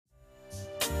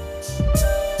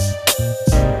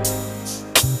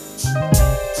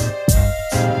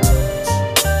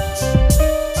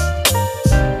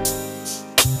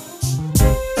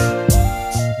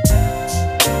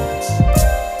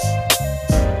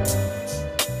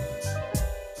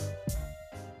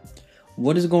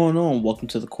What is going on? Welcome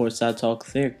to the Courtside Talk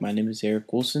There. My name is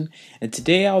Eric Wilson, and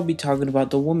today I will be talking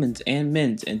about the women's and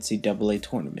men's NCAA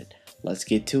tournament. Let's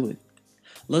get to it.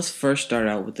 Let's first start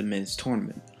out with the men's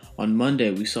tournament. On Monday,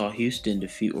 we saw Houston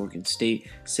defeat Oregon State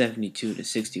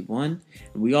 72-61, and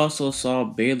we also saw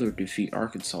Baylor defeat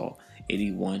Arkansas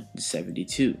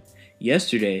 81-72.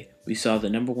 Yesterday, we saw the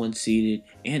number one seeded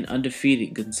and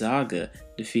undefeated Gonzaga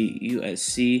defeat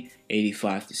USC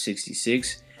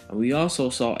 85-66. And we also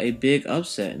saw a big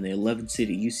upset in the 11th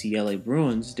seeded UCLA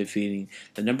Bruins defeating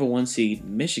the number one seed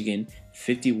Michigan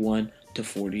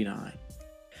 51-49.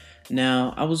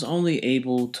 Now, I was only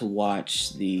able to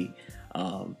watch the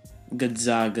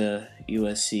Gonzaga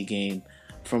USC game.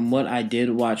 From what I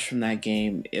did watch from that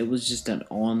game, it was just an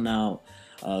all-out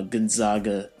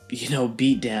Gonzaga,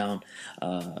 beatdown.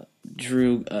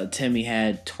 Drew Timmy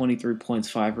had 23 points,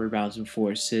 5 rebounds, and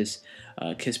 4 assists.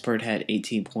 Kispert had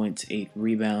 18 points, 8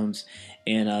 rebounds,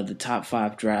 and the top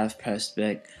 5 draft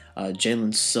prospect,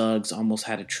 Jalen Suggs, almost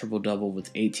had a triple-double with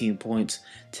 18 points,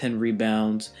 10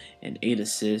 rebounds, and 8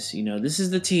 assists. This is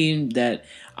the team that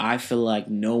I feel like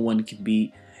no one can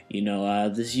beat.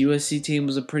 This USC team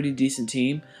was a pretty decent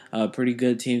team, a pretty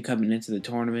good team coming into the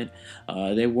tournament.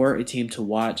 They were a team to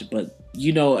watch, but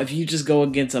if you just go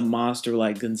against a monster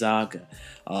like Gonzaga,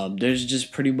 there's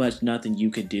just pretty much nothing you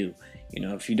could do.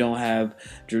 If you don't have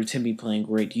Drew Timmy playing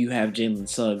great, you have Jalen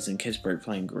Suggs and Kispert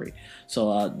playing great.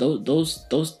 So those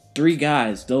three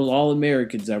guys, those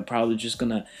All-Americans, are probably just going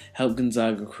to help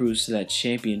Gonzaga cruise to that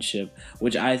championship,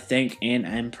 which I think and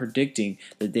I'm predicting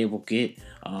that they will get.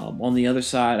 On the other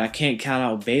side, I can't count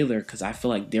out Baylor because I feel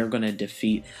like they're going to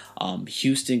defeat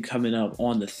Houston coming up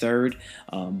on the 3rd.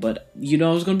 But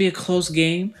it's going to be a close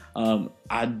game.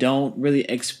 I don't really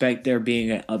expect there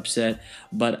being an upset,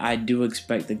 but I do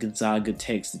expect that Gonzaga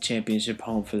takes the championship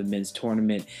home for the men's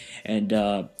tournament, and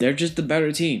they're just the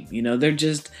better team. They're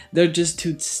just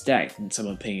too stacked in some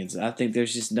opinions. I think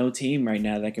there's just no team right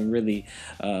now that can really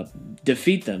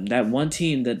defeat them. That one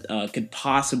team that could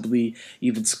possibly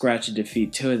even scratch a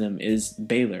defeat to them is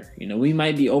Baylor. We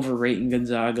might be overrating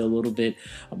Gonzaga a little bit.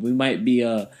 We might be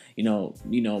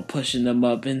pushing them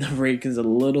up in the rankings a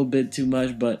little bit too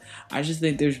much, but I just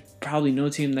think there's probably no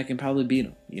team that can probably beat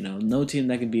them. No team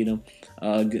that can beat them.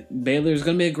 Baylor is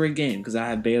going to be a great game because I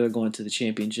have Baylor going to the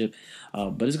championship,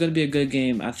 but it's going to be a good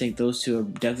game. I think those two are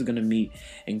definitely going to meet,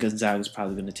 and Gonzaga is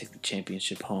probably going to take the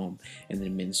championship home in the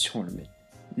men's tournament.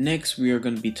 Next, we are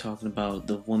going to be talking about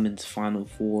the women's Final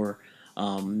Four.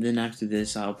 Then after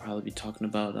this, I'll probably be talking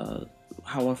about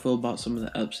how I feel about some of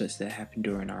the upsets that happened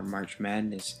during our March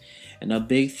Madness. And a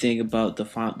big thing about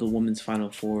the women's Final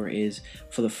Four is,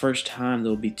 for the first time, there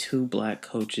will be 2 black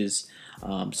coaches.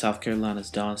 South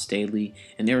Carolina's Dawn Staley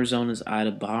and Arizona's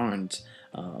Ida Barnes.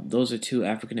 Those are 2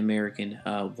 African-American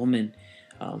women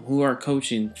who are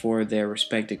coaching for their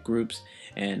respective groups.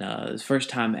 And it's the first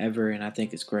time ever, and I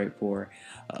think it's great for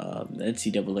the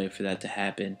NCAA for that to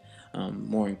happen.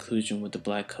 More inclusion with the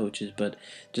black coaches, but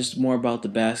just more about the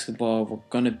basketball. We're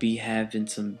going to be having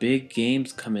some big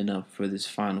games coming up for this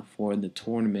Final Four in the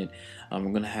tournament. We're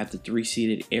going to have the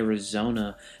 3-seeded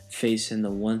Arizona facing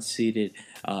the 1-seeded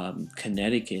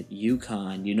Connecticut,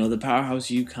 UConn. The powerhouse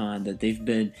UConn that they've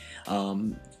been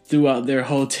throughout their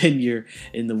whole tenure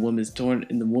in the women's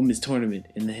tournament,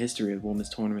 in the history of women's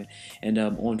tournament. And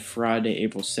on Friday,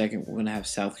 April 2nd, we're gonna have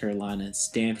South Carolina and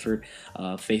Stanford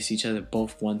face each other,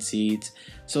 both 1 seeds.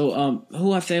 So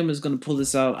who I think is gonna pull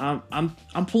this out?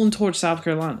 I'm pulling towards South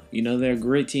Carolina. They're a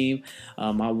great team.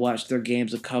 I watched their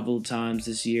games a couple of times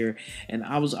this year, and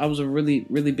I was a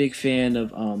really big fan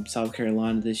of South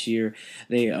Carolina this year.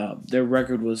 Their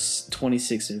record was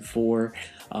 26-4.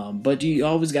 But you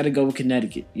always got to go with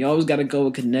Connecticut. Even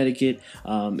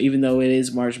though it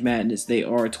is March Madness, they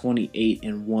are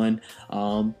 28-1.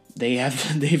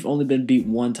 They've only been beat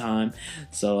 1 time,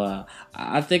 so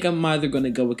I think I'm either going to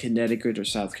go with Connecticut or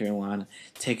South Carolina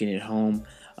taking it home.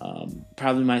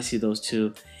 Probably might see those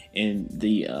 2 in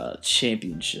the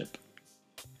championship.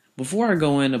 Before I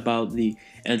go in about the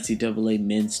NCAA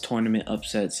men's tournament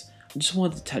upsets, I just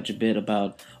wanted to touch a bit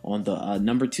on the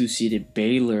number 2 seeded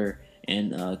Baylor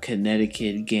and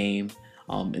Connecticut game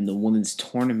in the women's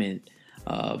tournament.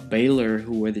 Baylor,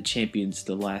 who were the champions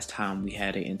the last time we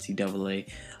had an NCAA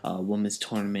women's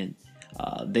tournament,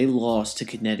 they lost to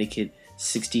Connecticut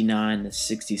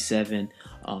 69-67.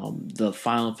 The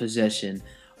final possession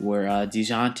where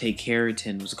DeJounte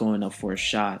Carrington was going up for a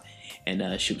shot,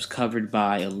 and she was covered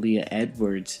by Aaliyah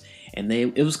Edwards, and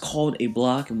it was called a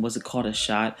block and wasn't called a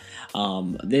shot.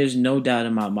 There's no doubt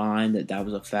in my mind that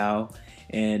was a foul,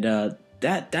 and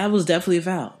that was definitely a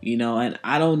foul, and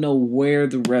I don't know where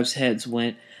the refs' heads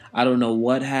went. I don't know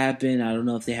what happened. I don't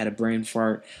know if they had a brain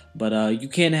fart, but you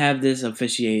can't have this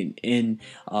officiating in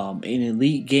an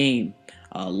elite game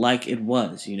like it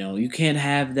was. You can't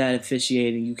have that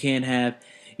officiating. You can't have,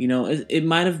 it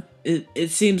might have. It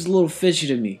seems a little fishy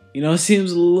to me. It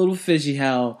seems a little fishy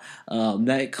how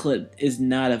that clip is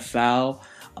not a foul.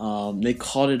 They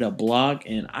called it a block,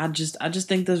 and I just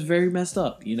think that's very messed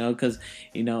up. Because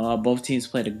both teams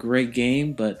played a great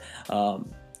game, but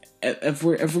if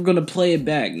we're gonna play it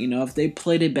back, if they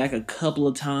played it back a couple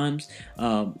of times,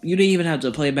 you didn't even have to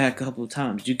play it back a couple of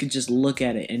times. You could just look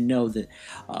at it and know that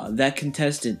that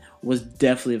contestant was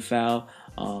definitely a foul.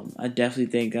 I definitely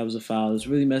think that was a foul. It was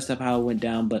really messed up how it went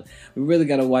down, but we really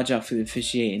got to watch out for the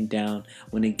officiating down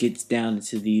when it gets down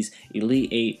into these Elite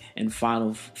Eight and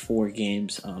Final Four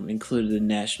games, including the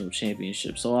national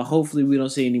championship. So hopefully we don't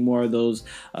see any more of those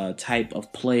type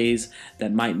of plays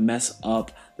that might mess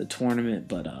up the tournament,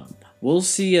 but we'll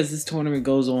see as this tournament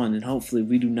goes on, and hopefully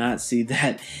we do not see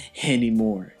that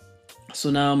anymore. So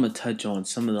now I'm going to touch on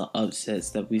some of the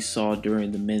upsets that we saw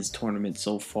during the men's tournament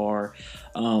so far.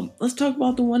 Let's talk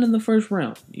about the one in the first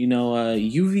round.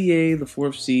 UVA, the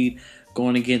 4th seed,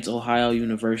 going against Ohio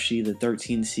University, the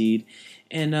 13th seed.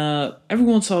 And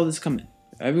everyone saw this coming.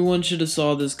 Everyone should have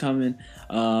saw this coming.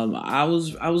 I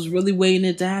was really waiting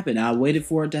it to happen. I waited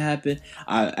for it to happen.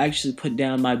 I actually put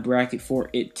down my bracket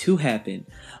for it to happen,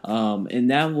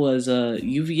 and that was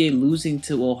UVA losing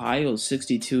to Ohio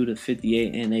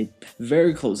 62-58 in a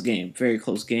very close game. Very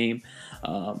close game.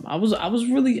 I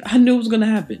knew it was gonna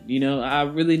happen. I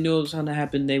really knew it was gonna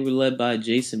happen. They were led by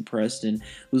Jason Preston,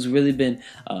 who's really been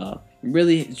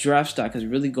really draft stock has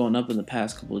really gone up in the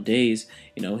past couple of days.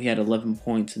 He had 11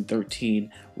 points and 13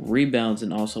 rebounds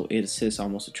and also 8 assists,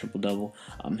 almost a triple-double.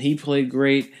 He played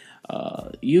great.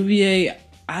 UVA,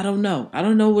 I don't know. I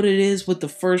don't know what it is with the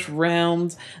first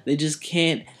round. They just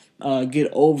can't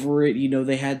get over it.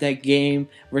 They had that game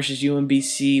versus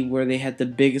UMBC where they had the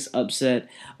biggest upset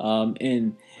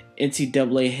in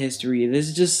NCAA history.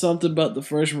 There's just something about the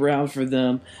first round for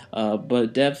them,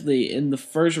 but definitely in the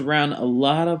first round, a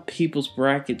lot of people's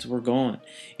brackets were gone.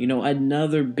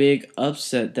 Another big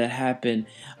upset that happened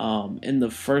in the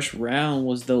first round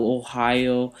was the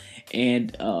Ohio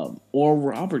and Oral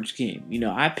Roberts game.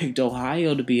 I picked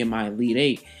Ohio to be in my Elite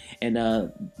Eight,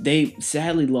 and they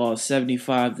sadly lost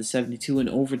 75-72 in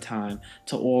overtime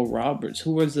to Oral Roberts,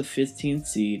 who was the 15th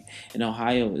seed, and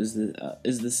Ohio is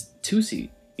the 2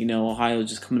 seed. Ohio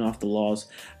just coming off the loss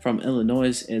from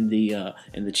Illinois in the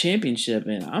championship,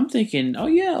 and I'm thinking, oh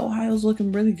yeah, Ohio's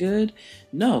looking really good.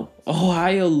 No,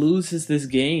 Ohio loses this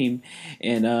game,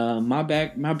 and my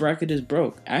bracket is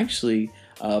broke. Actually,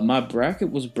 my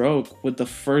bracket was broke with the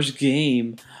first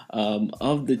game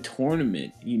of the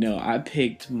tournament. I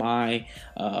picked my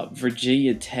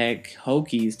Virginia Tech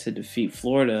Hokies to defeat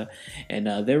Florida, and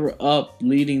they were up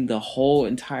leading the whole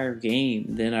entire game.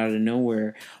 Then out of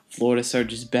nowhere, Florida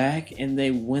surges back and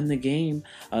they win the game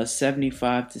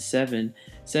 75-70,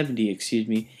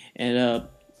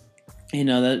 and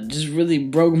that just really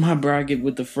broke my bracket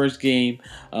with the first game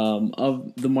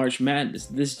of the March Madness.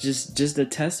 This just a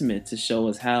testament to show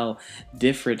us how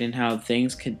different and how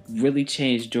things could really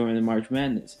change during the March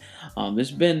Madness.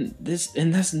 There's been this,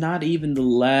 and that's not even the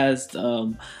last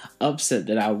upset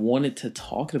that I wanted to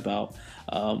talk about.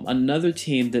 Another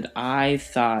team that I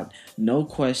thought, no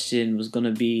question, was going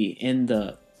to be in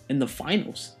the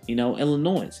finals.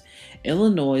 Illinois.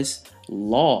 Illinois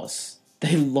lost.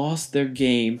 They lost their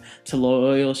game to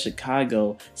Loyola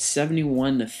Chicago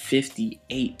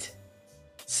 71-58.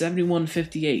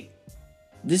 71-58.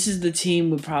 This is the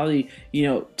team with probably,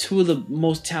 two of the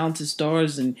most talented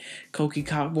stars in Koki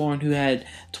Cockburn, who had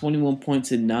 21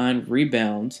 points and 9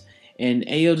 rebounds, and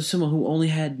Ayo Dosunmu, who only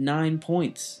had 9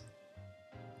 points.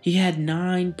 He had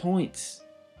 9 points.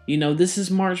 This is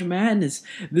March Madness.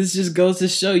 This just goes to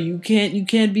show you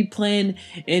can't be playing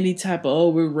any type of, oh,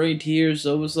 we're ranked here,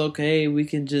 so it's okay. We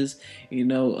can just,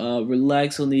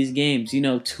 relax on these games.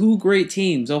 Two great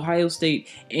teams, Ohio State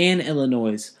and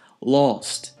Illinois,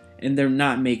 lost, and they're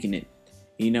not making it.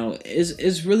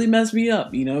 It's really messed me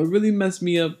up. It really messed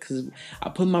me up because I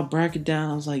put my bracket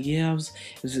down. I was like, yeah, it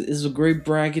was a great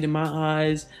bracket in my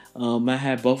eyes. I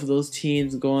had both of those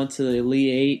teams going to the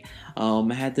Elite Eight.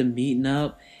 I had them meeting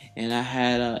up. And I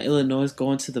had Illinois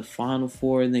going to the Final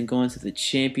Four and then going to the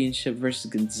championship versus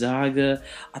Gonzaga.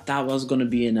 I thought it was going to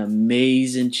be an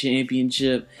amazing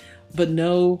championship. But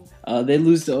no, they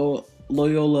lose to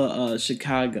Loyola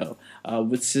Chicago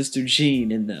with Sister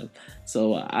Jean in them.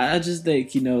 So I just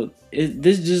think,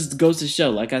 this just goes to show,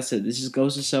 like I said, this just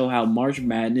goes to show how March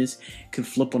Madness can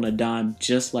flip on a dime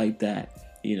just like that.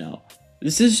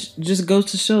 This is just goes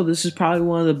to show this is probably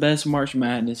one of the best March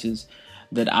Madnesses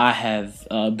that I have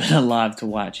been alive to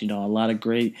watch. You know, a lot of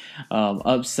great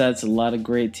upsets, a lot of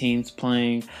great teams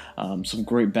playing, some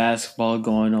great basketball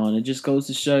going on. It just goes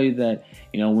to show you that,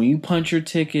 you know, when you punch your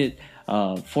ticket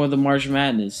for the March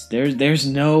Madness, there's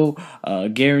no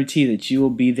guarantee that you will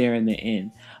be there in the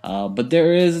end. But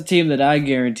there is a team that I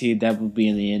guaranteed that will be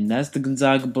in the end. That's the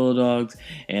Gonzaga Bulldogs,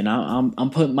 and I'm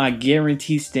putting my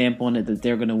guarantee stamp on it that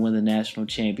they're going to win the national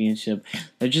championship.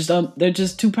 They're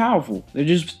just too powerful. They're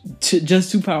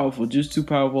just too powerful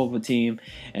of a team,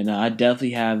 and I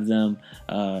definitely have them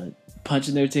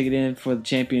punching their ticket in for the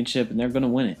championship, and they're going to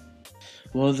win it.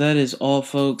 Well, that is all,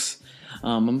 folks.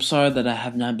 I'm sorry that I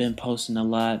have not been posting a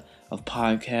lot of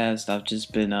podcasts. I've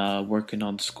just been working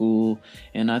on school,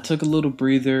 and I took a little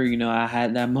breather. You know, I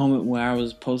had that moment where I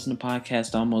was posting a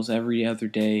podcast almost every other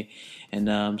day, and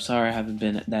I'm sorry I haven't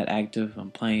been that active. I'm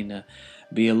planning to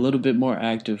be a little bit more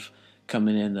active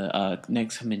coming in the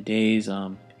next coming days.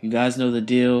 You guys know the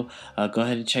deal. Go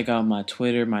ahead and check out my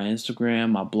Twitter, my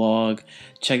Instagram, my blog.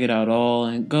 Check it out all,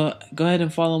 and go ahead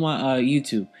and follow my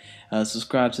YouTube.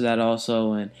 Subscribe to that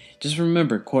also, and just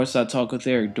remember, Courtside Talk with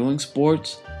Eric, doing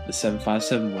sports the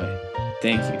 757 way.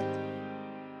 Thank you.